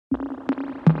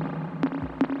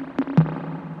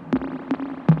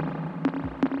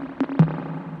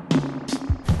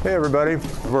Hey everybody,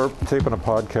 we're taping a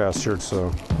podcast here,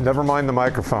 so never mind the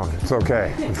microphone, it's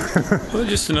okay. Well,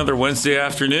 just another Wednesday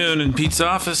afternoon in Pete's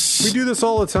office. We do this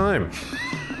all the time.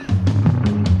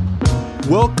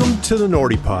 Welcome to the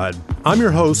Nordy Pod. I'm your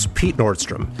host, Pete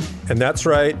Nordstrom. And that's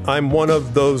right, I'm one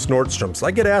of those Nordstroms. I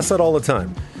get asked that all the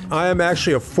time. I am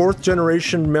actually a fourth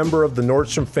generation member of the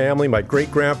Nordstrom family. My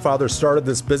great-grandfather started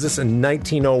this business in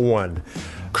 1901.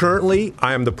 Currently,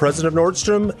 I am the president of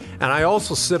Nordstrom, and I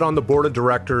also sit on the board of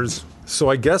directors, so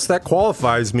I guess that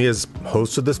qualifies me as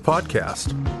host of this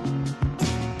podcast.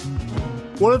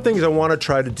 One of the things I want to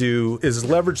try to do is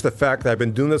leverage the fact that I've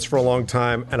been doing this for a long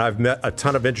time, and I've met a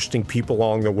ton of interesting people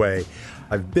along the way.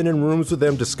 I've been in rooms with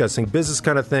them discussing business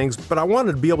kind of things, but I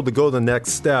wanted to be able to go the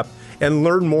next step and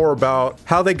learn more about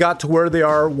how they got to where they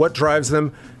are, what drives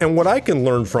them, and what I can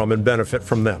learn from and benefit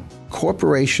from them.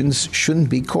 Corporations shouldn't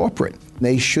be corporate.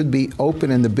 They should be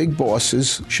open, and the big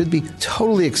bosses should be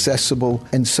totally accessible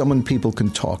and someone people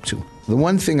can talk to. The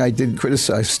one thing I did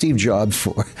criticize Steve Jobs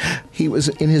for, he was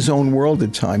in his own world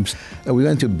at times. We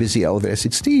went to a busy elevator. I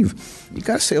said, Steve, you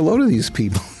got to say hello to these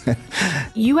people.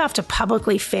 You have to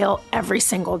publicly fail every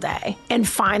single day and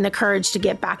find the courage to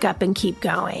get back up and keep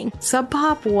going. Sub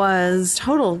Pop was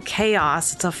total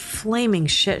chaos. It's a flaming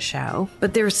shit show.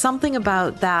 But there's something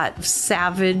about that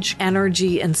savage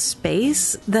energy and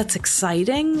space that's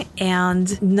exciting,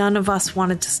 and none of us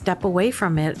wanted to step away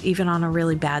from it, even on a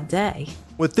really bad day.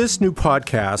 With this new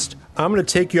podcast, I'm going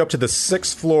to take you up to the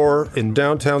 6th floor in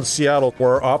downtown Seattle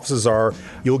where our offices are.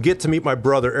 You'll get to meet my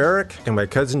brother Eric and my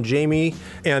cousin Jamie,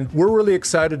 and we're really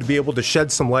excited to be able to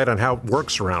shed some light on how it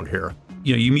works around here.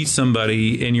 You know, you meet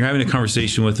somebody and you're having a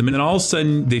conversation with them, and then all of a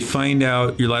sudden they find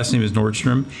out your last name is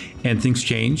Nordstrom and things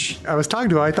change. I was talking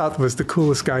to who I thought was the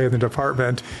coolest guy in the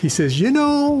department. He says, you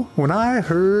know, when I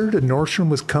heard Nordstrom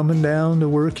was coming down to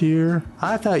work here,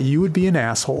 I thought you would be an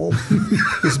asshole.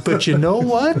 But you know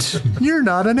what? You're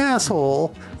not an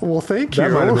asshole. Well, thank you.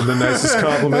 That might have been the nicest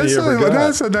compliment you ever got.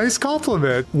 That's a nice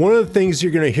compliment. One of the things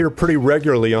you're going to hear pretty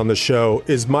regularly on the show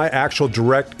is my actual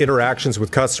direct interactions with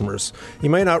customers.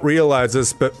 You might not realize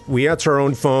this, but we answer our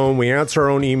own phone, we answer our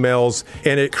own emails,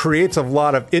 and it creates a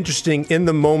lot of interesting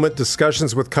in-the-moment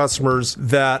discussions with customers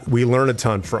that we learn a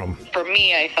ton from. For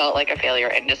me, I felt like a failure,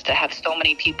 and just to have so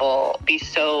many people be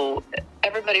so...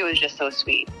 Everybody was just so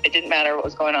sweet. It didn't matter what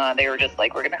was going on. They were just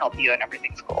like, we're going to help you and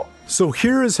everything's cool. So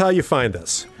here is how you find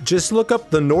us. Just look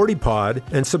up the Nordy Pod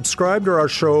and subscribe to our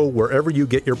show wherever you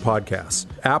get your podcasts,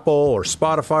 Apple or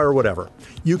Spotify or whatever.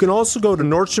 You can also go to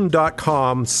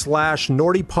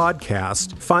Nordstrom.com/Nordy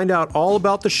Podcast, find out all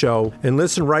about the show, and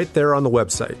listen right there on the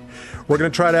website. We're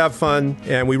going to try to have fun,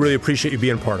 and we really appreciate you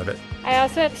being part of it. I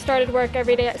also started work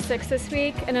every day at 6 this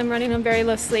week, and I'm running on very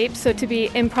low sleep, so to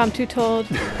be impromptu told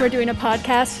we're doing a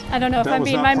podcast, I don't know if I'm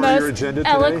being my most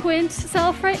eloquent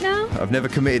self right now. I've never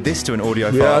committed this to an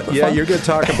audio file. Yeah, you're going to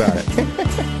talk about it.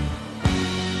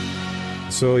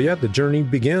 So, the journey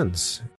begins.